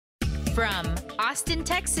From Austin,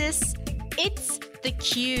 Texas, it's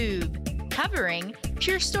theCUBE, covering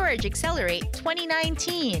Pure Storage Accelerate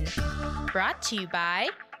 2019. Brought to you by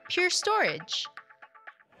Pure Storage.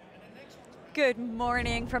 Good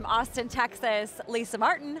morning from Austin, Texas. Lisa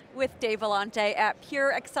Martin with Dave Vellante at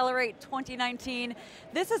Pure Accelerate 2019.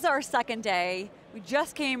 This is our second day. We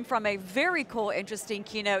just came from a very cool, interesting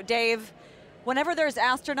keynote. Dave, whenever there's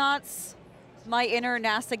astronauts, my inner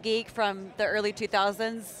NASA geek from the early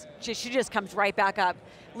 2000s, she just comes right back up.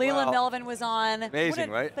 Leland Melvin was on.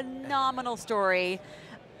 Amazing, what a phenomenal story.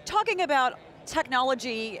 Talking about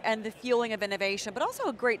technology and the fueling of innovation, but also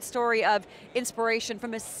a great story of inspiration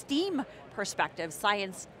from a STEAM perspective,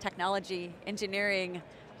 science, technology, engineering,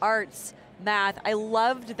 arts, math. I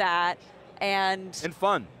loved that. And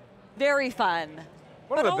fun. Very fun.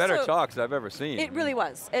 One of the better talks I've ever seen. It really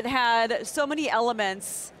was. It had so many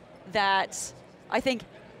elements that I think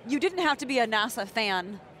you didn't have to be a NASA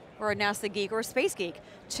fan or a NASA geek or a space geek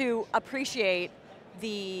to appreciate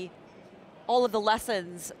all of the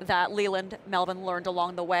lessons that Leland Melvin learned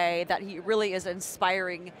along the way, that he really is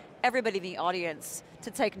inspiring everybody in the audience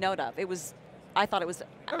to take note of. I thought it was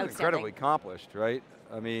outstanding. Incredibly accomplished, right?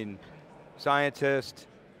 I mean, scientist,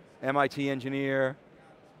 MIT engineer,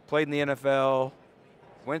 played in the NFL,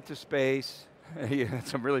 went to space. He had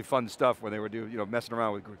some really fun stuff when they were messing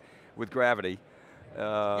around with gravity.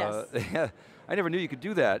 Yes. I never knew you could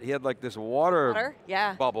do that. He had like this water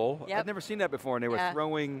bubble. Yep. I'd never seen that before, and they were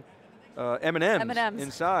throwing M&Ms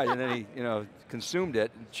inside, and then he consumed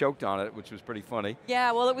it and choked on it, which was pretty funny.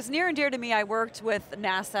 Yeah, well, it was near and dear to me. I worked with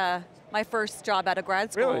NASA, my first job out of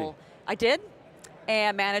grad school. Really? I did,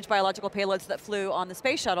 and managed biological payloads that flew on the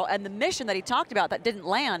space shuttle, and the mission that he talked about that didn't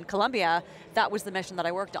land, Columbia, that was the mission that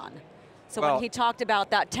I worked on. So when he talked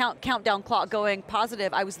about that countdown clock going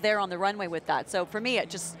positive, I was there on the runway with that. So for me, it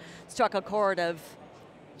just struck a chord of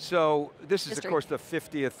So this is, history. of course, the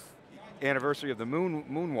 50th anniversary of the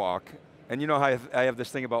moonwalk. And you know how I have this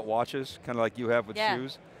thing about watches, kind of like you have with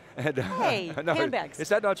shoes? And, hey, no, handbags. Is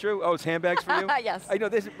that not true? Oh, it's handbags for you? Yes. I know,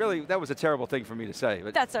 that was a terrible thing for me to say.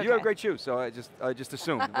 But that's okay. You have great shoes, so I just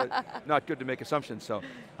assumed. But not good to make assumptions. So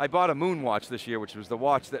I bought a moon watch this year, which was the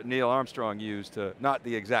watch that Neil Armstrong used to, not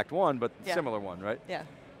the exact one, but similar one, right? Yeah.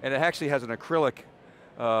 And it actually has an acrylic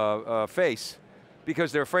face,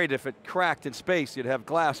 because they're afraid if it cracked in space, you'd have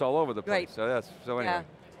glass all over the place. Right. So anyway.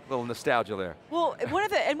 Little nostalgia there. Well,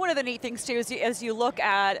 one of the neat things too is as you look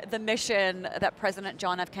at the mission that President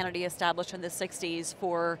John F. Kennedy established in the 60s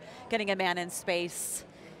for getting a man in space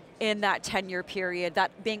in that 10-year period,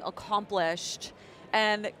 that being accomplished,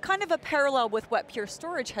 and kind of a parallel with what Pure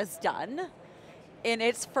Storage has done in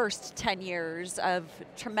its first 10 years of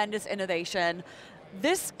tremendous innovation.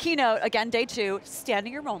 This keynote, again, day 2,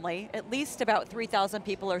 standing room only, at least about 3,000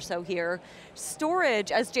 people or so here.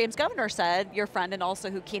 Storage, as James Governor said, your friend and also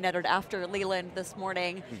who keynoted after Leland this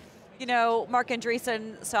morning, you know, Mark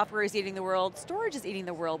Andreessen, software is eating the world, storage is eating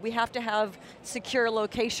the world. We have to have secure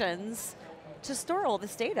locations to store all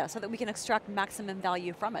this data so that we can extract maximum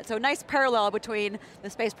value from it. So a nice parallel between the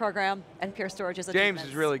space program and Pure Storage's achievements. James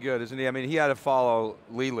is really good, isn't he? I mean, he had to follow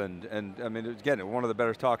Leland, and I mean, again, one of the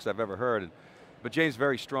better talks I've ever heard. But James is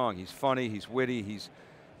very strong. He's funny, he's witty,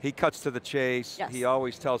 he cuts to the chase. Yes. He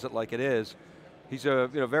always tells it like it is. He's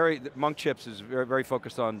Monk Chips is very, very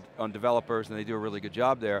focused on developers, and they do a really good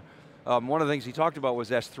job there. One of the things he talked about was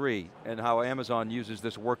S3 and how Amazon uses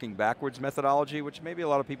this working backwards methodology, which maybe a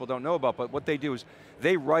lot of people don't know about, but what they do is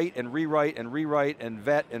they write and rewrite and rewrite and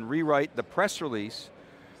vet and rewrite the press release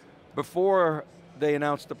before they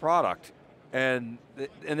announce the product. And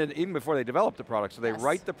then even before they develop the product. So they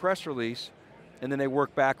write the press release, and then they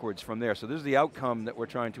work backwards from there. So this is the outcome that we're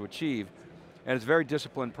trying to achieve. And it's a very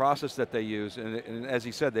disciplined process that they use, and as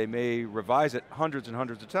he said, they may revise it hundreds and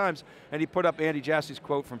hundreds of times. And he put up Andy Jassy's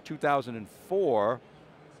quote from 2004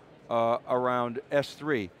 around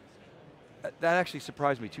S3. That actually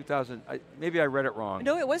surprised me, maybe I read it wrong.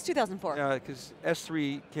 No, it was 2004. Yeah, because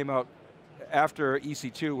S3 came out after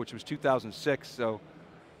EC2, which was 2006, so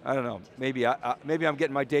I don't know, maybe I'm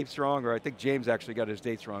getting my dates wrong, or I think James actually got his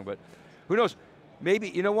dates wrong, but who knows? Maybe,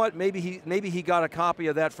 you know what, maybe he got a copy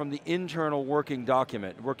of that from the internal working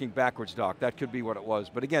document, working backwards doc. That could be what it was.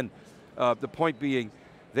 But again, the point being,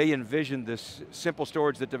 they envisioned this simple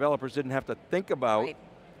storage that developers didn't have to think about,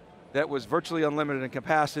 that was virtually unlimited in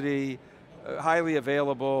capacity, highly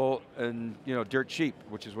available, and dirt cheap,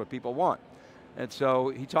 which is what people want. And so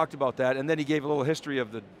he talked about that, and then he gave a little history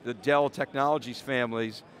of the Dell Technologies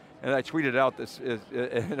families, and I tweeted out this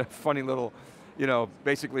in a funny little,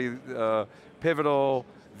 basically Pivotal,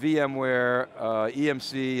 VMware,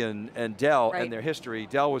 EMC, and Dell, and their history.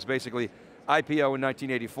 Dell was basically IPO in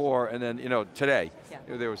 1984, and then today.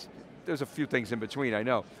 Yeah. There's a few things in between, I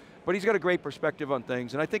know. But he's got a great perspective on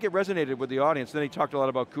things, and I think it resonated with the audience. Then he talked a lot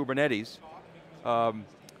about Kubernetes,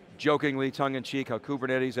 jokingly, tongue-in-cheek, how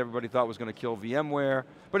Kubernetes everybody thought was going to kill VMware.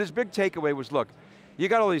 But his big takeaway was, look, you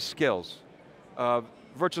got all these skills,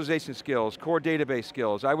 virtualization skills, core database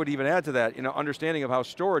skills. I would even add to that, understanding of how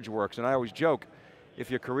storage works, and I always joke, if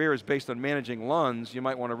your career is based on managing LUNs, you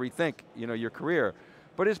might want to rethink your career.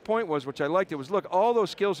 But his point was, which I liked, it was, look, all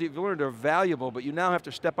those skills you've learned are valuable, but you now have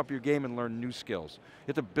to step up your game and learn new skills. You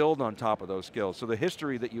have to build on top of those skills. So the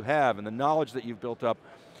history that you have and the knowledge that you've built up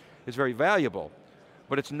is very valuable,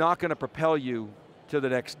 but it's not going to propel you to the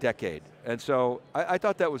next decade. And so I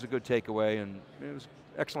thought that was a good takeaway, and it was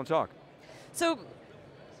excellent talk. So,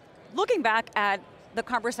 looking back at the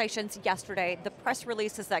conversations yesterday, the press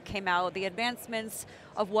releases that came out, the advancements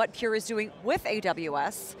of what Pure is doing with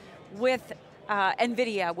AWS, with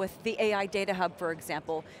NVIDIA, with the AI Data Hub, for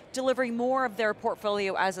example, delivering more of their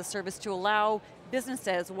portfolio as a service to allow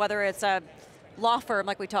businesses, whether it's a law firm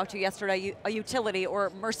like we talked to yesterday, a utility, or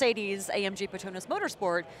Mercedes, AMG Petronas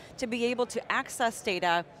Motorsport, to be able to access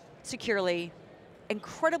data securely,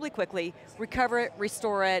 incredibly quickly, recover it,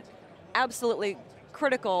 restore it, absolutely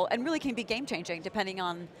critical, and really can be game-changing depending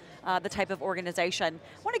on the type of organization.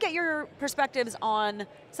 I want to get your perspectives on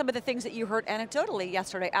some of the things that you heard anecdotally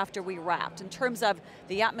yesterday after we wrapped, in terms of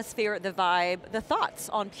the atmosphere, the vibe, the thoughts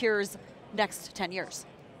on Pure's next 10 years.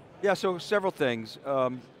 Yeah, so several things.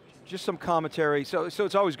 Just some commentary. So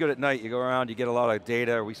it's always good at night. You go around, you get a lot of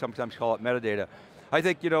data, or we sometimes call it metadata. I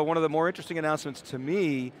think one of the more interesting announcements to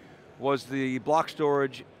me was the block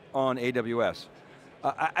storage on AWS.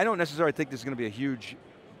 I don't necessarily think this is going to be a huge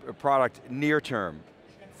product near term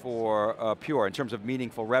for Pure in terms of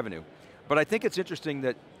meaningful revenue. But I think it's interesting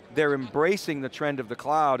that they're embracing the trend of the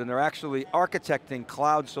cloud, and they're actually architecting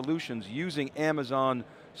cloud solutions using Amazon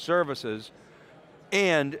services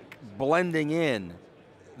and blending in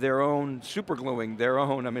their own, supergluing their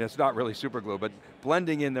own, I mean it's not really superglue, but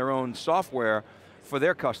blending in their own software for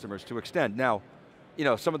their customers to extend. Now,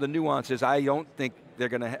 some of the nuances, I don't think they're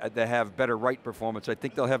going to have better write performance. I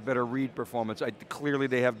think they'll have better read performance. Clearly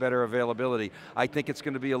they have better availability. I think it's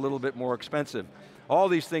going to be a little bit more expensive. All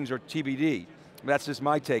these things are TBD. That's just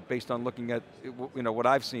my take based on looking at what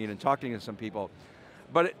I've seen and talking to some people.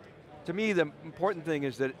 But to me, the important thing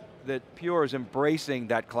is that Pure is embracing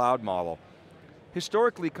that cloud model.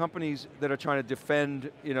 Historically, companies that are trying to defend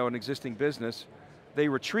an existing business, they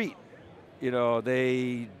retreat,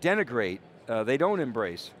 they denigrate, they don't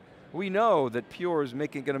embrace. We know that Pure is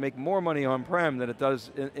going to make more money on-prem than it does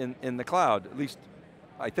in the cloud, at least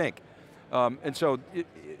I think. And so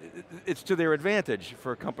it's to their advantage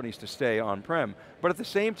for companies to stay on-prem. But at the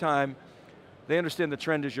same time, they understand the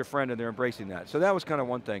trend is your friend and they're embracing that. So that was kind of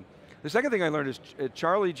one thing. The second thing I learned is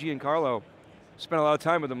Charlie Giancarlo, spent a lot of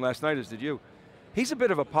time with him last night, as did you. He's a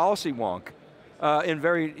bit of a policy wonk in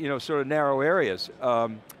very sort of narrow areas.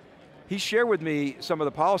 He shared with me some of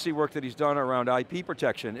the policy work that he's done around IP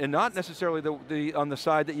protection, and not necessarily on the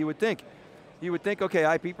side that you would think. You would think,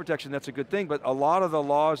 okay, IP protection, that's a good thing, but a lot of the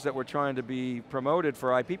laws that were trying to be promoted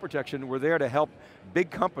for IP protection were there to help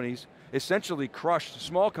big companies essentially crush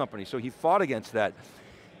small companies, so he fought against that.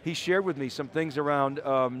 He shared with me some things around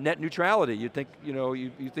net neutrality. You think you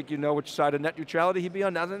know which side of net neutrality he'd be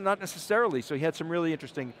on? Not necessarily, so he had some really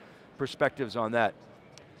interesting perspectives on that.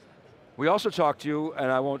 We also talked to,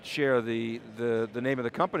 and I won't share the name of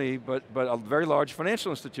the company, but a very large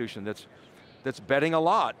financial institution that's betting a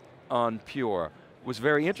lot on Pure. Was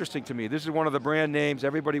very interesting to me. This is one of the brand names,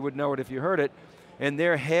 everybody would know it if you heard it, and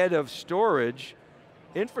their head of storage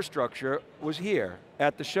infrastructure was here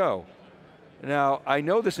at the show. Now, I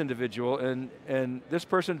know this individual, and this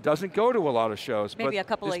person doesn't go to a lot of shows. Maybe a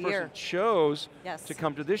couple a year. This person chose to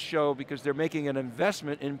come to this show because they're making an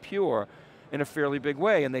investment in Pure in a fairly big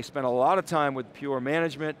way, and they spent a lot of time with Pure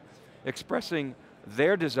management expressing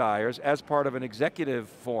their desires as part of an executive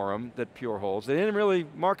forum that Pure holds. They didn't really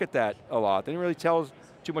market that a lot. They didn't really tell us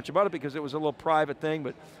too much about it because it was a little private thing,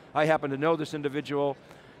 but I happen to know this individual,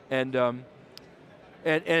 and I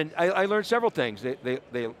learned several things.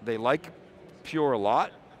 They like Pure a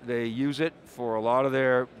lot. They use it for a lot of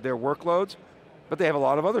their workloads, but they have a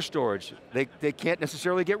lot of other storage. They can't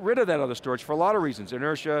necessarily get rid of that other storage for a lot of reasons.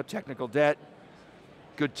 Inertia, technical debt,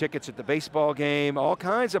 good tickets at the baseball game, all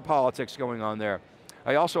kinds of politics going on there.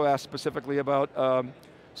 I also asked specifically about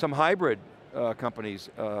some hybrid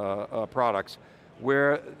companies' products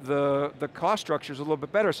where the cost structure is a little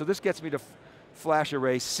bit better. So this gets me to Flash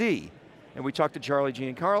Array C. And we talked to Charlie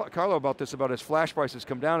Giancarlo about this, about as flash prices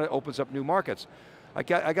come down, it opens up new markets. I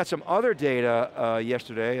got some other data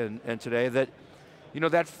yesterday and today that,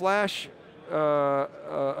 that flash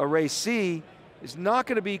array C is not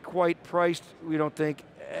going to be quite priced, we don't think,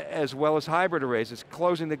 as well as hybrid arrays. It's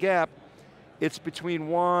closing the gap. It's between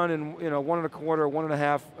 $1 and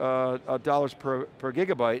 $1.25, $1.50 dollars per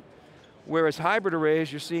gigabyte, whereas hybrid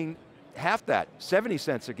arrays, you're seeing half that, 70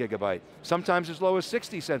 cents a gigabyte. Sometimes as low as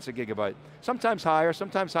 60 cents a gigabyte. Sometimes higher as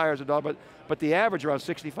 $1, but the average around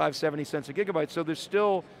 65, 70 cents a gigabyte, so there's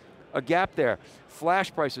still a gap there.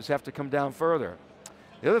 Flash prices have to come down further.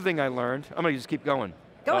 The other thing I learned, I'm going to just keep going.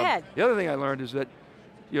 Go ahead. The other thing I learned is that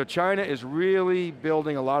China is really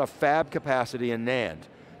building a lot of fab capacity in NAND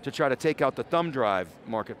to try to take out the thumb drive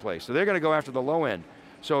marketplace. So they're going to go after the low end.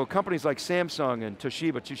 So companies like Samsung and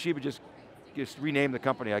Toshiba just renamed the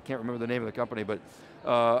company, I can't remember the name of the company, but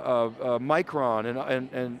Micron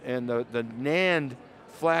and the NAND,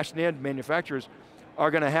 flash NAND manufacturers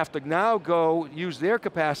are going to have to now go use their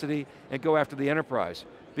capacity and go after the enterprise,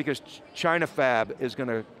 because China fab is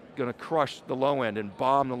going to crush the low end and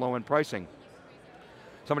bomb the low end pricing.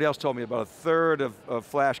 Somebody else told me about a third of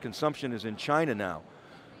flash consumption is in China now.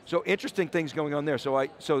 So interesting things going on there. So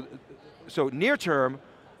near term,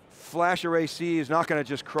 flash array C is not going to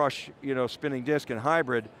just crush, spinning disk and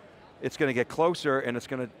hybrid. It's going to get closer and it's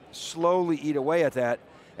going to slowly eat away at that.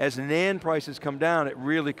 As NAND prices come down, it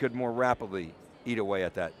really could more rapidly eat away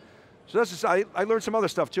at that. So that's just, I learned some other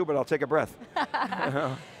stuff too, but I'll take a breath.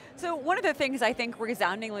 So one of the things I think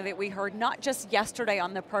resoundingly that we heard, not just yesterday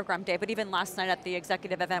on the program day, but even last night at the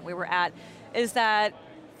executive event we were at, is that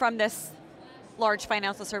from this large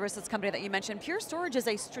financial services company that you mentioned, Pure Storage is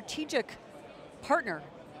a strategic partner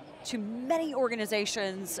to many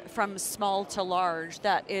organizations from small to large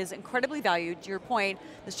that is incredibly valued. To your point,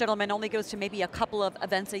 this gentleman only goes to maybe a couple of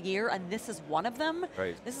events a year, and this is one of them.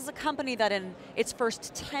 Right. This is a company that in its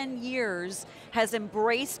first 10 years has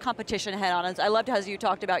embraced competition head on. I loved as you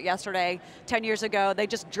talked about yesterday, 10 years ago, they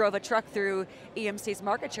just drove a truck through EMC's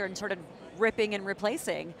market share and started ripping and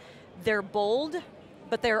replacing. They're bold,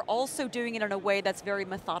 but they're also doing it in a way that's very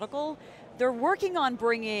methodical. They're working on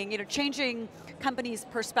bringing, changing companies'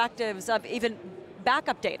 perspectives of even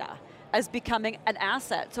backup data as becoming an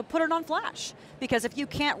asset. So put it on flash, because if you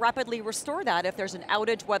can't rapidly restore that, if there's an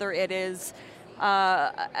outage, whether it is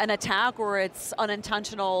an attack or it's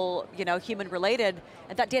unintentional, human related,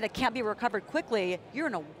 and that data can't be recovered quickly, you're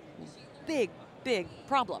in a big, big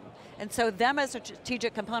problem. And so them as a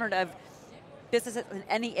strategic component of businesses in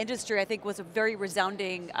any industry, I think was a very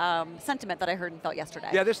resounding sentiment that I heard and felt yesterday.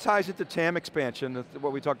 Yeah, this ties into TAM expansion,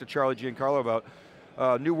 what we talked to Charlie Giancarlo about.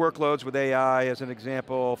 New workloads with AI as an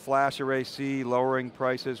example, flash array C, lowering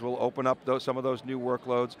prices will open up some of those new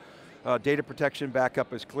workloads. Data protection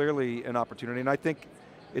backup is clearly an opportunity, and I think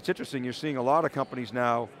it's interesting, you're seeing a lot of companies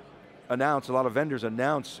now a lot of vendors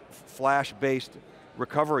announce flash-based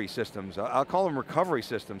recovery systems. I'll call them recovery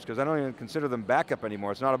systems because I don't even consider them backup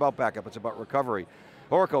anymore. It's not about backup, it's about recovery.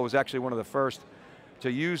 Oracle was actually one of the first to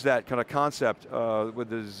use that kind of concept with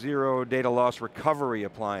the zero data loss recovery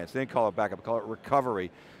appliance. They didn't call it backup, call it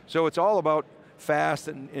recovery. So it's all about fast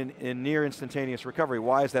and near instantaneous recovery.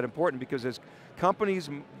 Why is that important? Because as companies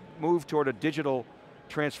move toward a digital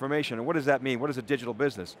transformation, and what does that mean? What is a digital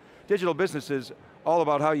business? Digital business is all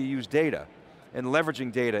about how you use data and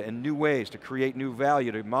leveraging data in new ways to create new value,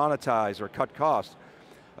 to monetize or cut costs.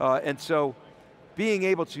 And so being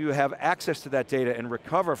able to have access to that data and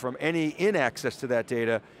recover from any inaccess to that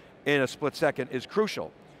data in a split second is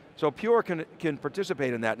crucial. So Pure can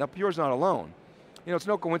participate in that. Now Pure's not alone. It's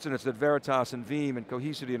no coincidence that Veritas and Veeam and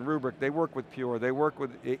Cohesity and Rubrik, they work with Pure, they work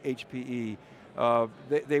with HPE,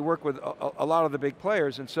 they work with a lot of the big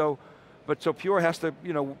players, and so Pure has to,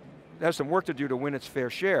 has some work to do to win its fair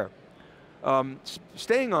share.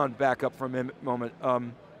 Staying on backup for a moment,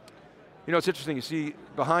 it's interesting, you see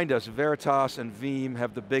behind us, Veritas and Veeam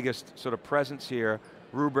have the biggest sort of presence here.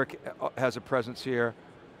 Rubrik has a presence here.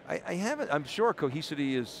 I'm sure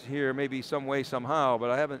Cohesity is here maybe some way, somehow, but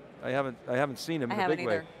I haven't seen them in a big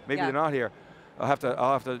way. Maybe they're not here. I'll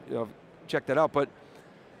have to check that out, but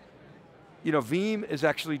Veeam is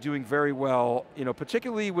actually doing very well,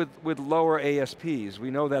 particularly with lower ASPs.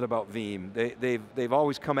 We know that about Veeam. They've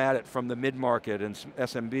always come at it from the mid-market and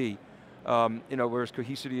SMB, whereas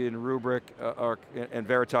Cohesity and Rubrik and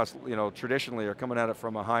Veritas, traditionally are coming at it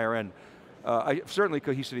from a higher end. Certainly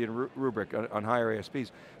Cohesity and Rubrik on higher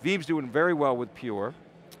ASPs. Veeam's doing very well with Pure.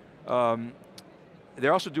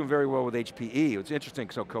 They're also doing very well with HPE. It's interesting,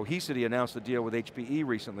 so Cohesity announced a deal with HPE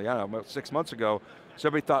recently, I don't know, about 6 months ago.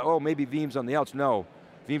 Somebody thought, oh, maybe Veeam's on the outs. No,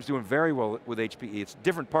 Veeam's doing very well with HPE. It's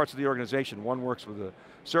different parts of the organization. One works with the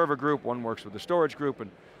server group, one works with the storage group, and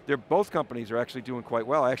both companies are actually doing quite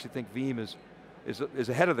well. I actually think Veeam is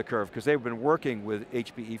ahead of the curve because they've been working with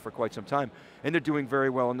HPE for quite some time, and they're doing very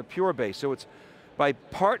well in the Pure base. So it's by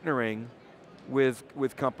partnering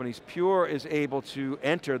with companies, Pure is able to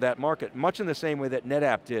enter that market, much in the same way that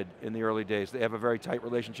NetApp did in the early days. They have a very tight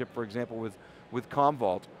relationship, for example, with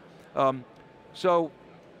Commvault. So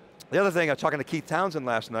the other thing, I was talking to Keith Townsend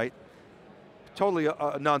last night, totally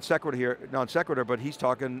non sequitur, but he's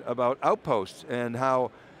talking about Outposts and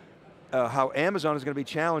how Amazon is going to be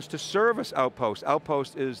challenged to service Outpost.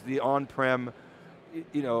 Outpost is the on-prem,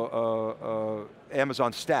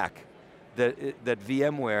 Amazon stack that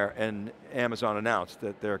VMware and Amazon announced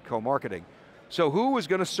that they're co-marketing. So who is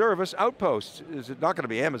going to service Outposts? Is it not going to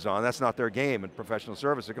be Amazon? That's not their game in professional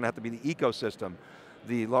service. It's going to have to be the ecosystem,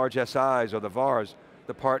 the large SIs or the VARs,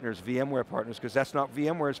 the partners, VMware partners, because that's not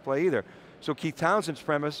VMware's play either. So Keith Townsend's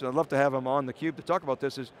premise, and I'd love to have him on theCUBE to talk about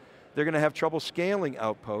this, is they're going to have trouble scaling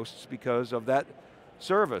Outposts because of that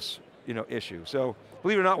service issue. So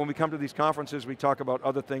believe it or not, when we come to these conferences, we talk about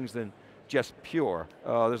other things than just Pure.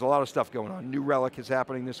 There's a lot of stuff going on. New Relic is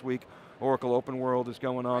happening this week. Oracle Open World is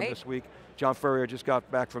going on this week. John Furrier just got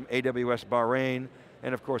back from AWS Bahrain,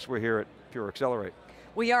 and of course we're here at Pure Accelerate.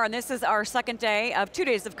 We are, and this is our second day of 2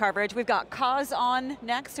 days of coverage. We've got Kaz on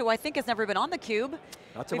next, who I think has never been on theCUBE.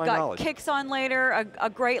 Not to my knowledge. We've got Kix on later, a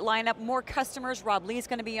great lineup, more customers. Rob Lee's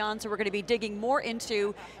going to be on, so we're going to be digging more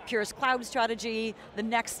into Pure's cloud strategy, the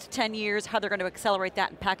next 10 years, how they're going to accelerate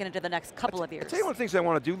that and pack it into the next couple of years. I'll tell you one of the things I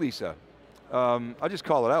want to do, Lisa. I'll just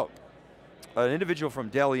call it out. An individual from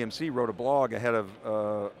Dell EMC wrote a blog ahead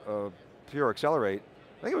of Pure Accelerate.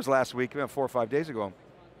 I think it was last week, about 4 or 5 days ago.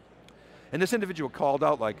 And this individual called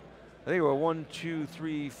out like, I think it were 1, 2,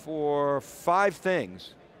 3, 4, 5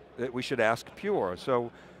 things that we should ask Pure.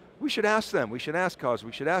 So we should ask them, we should ask Kaz,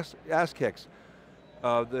 we should ask Kix.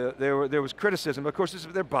 There was criticism, of course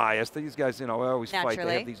they're biased. These guys, they always fight,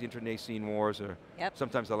 they have these internecine wars, or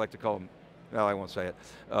sometimes I like to call them, no, I won't say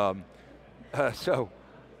it. So,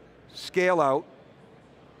 scale out,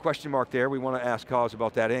 question mark there. We want to ask Kaz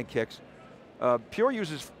about that and Kix. Pure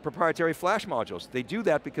uses proprietary flash modules. They do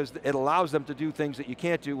that because it allows them to do things that you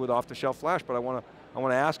can't do with off-the-shelf flash, but I want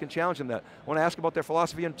to ask and challenge them that. I want to ask about their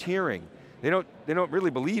philosophy on tiering. They don't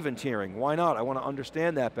really believe in tiering. Why not? I want to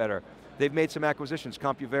understand that better. They've made some acquisitions.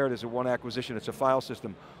 CompuVerite is one acquisition. It's a file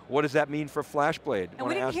system. What does that mean for FlashBlade? And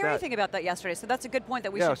we didn't hear anything about that yesterday, so that's a good point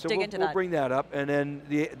that we should dig into that. We'll bring that up. And then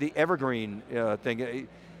the Evergreen thing.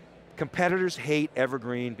 Competitors hate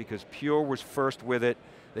Evergreen because Pure was first with it.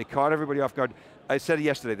 They caught everybody off guard. I said it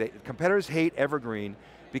yesterday, competitors hate Evergreen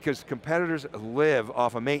because competitors live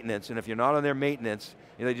off of maintenance, and if you're not on their maintenance,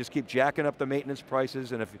 they just keep jacking up the maintenance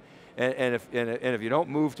prices, and if you don't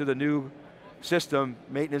move to the new system,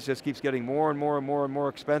 maintenance just keeps getting more and more and more and more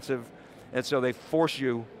expensive, and so they force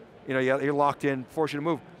you, you're locked in, force you to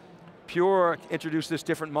move. Pure introduced this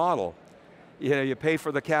different model. You pay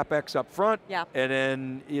for the CapEx up front, and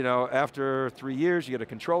then after 3 years you get a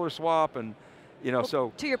controller swap, and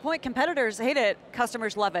so. To your point, competitors hate it,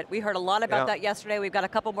 customers love it. We heard a lot about that yesterday. We've got a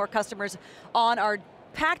couple more customers on our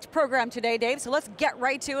packed program today, Dave, so let's get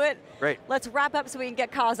right to it. Great. Let's wrap up so we can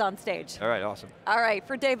get Kaz on stage. All right, awesome. All right,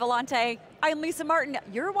 for Dave Vellante, I'm Lisa Martin.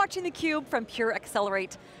 You're watching theCUBE from Pure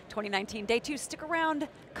Accelerate 2019, day 2. Stick around.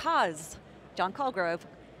 Kaz, John Colgrove,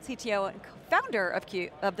 CTO and founder of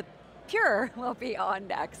the Pure, will be on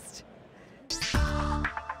next.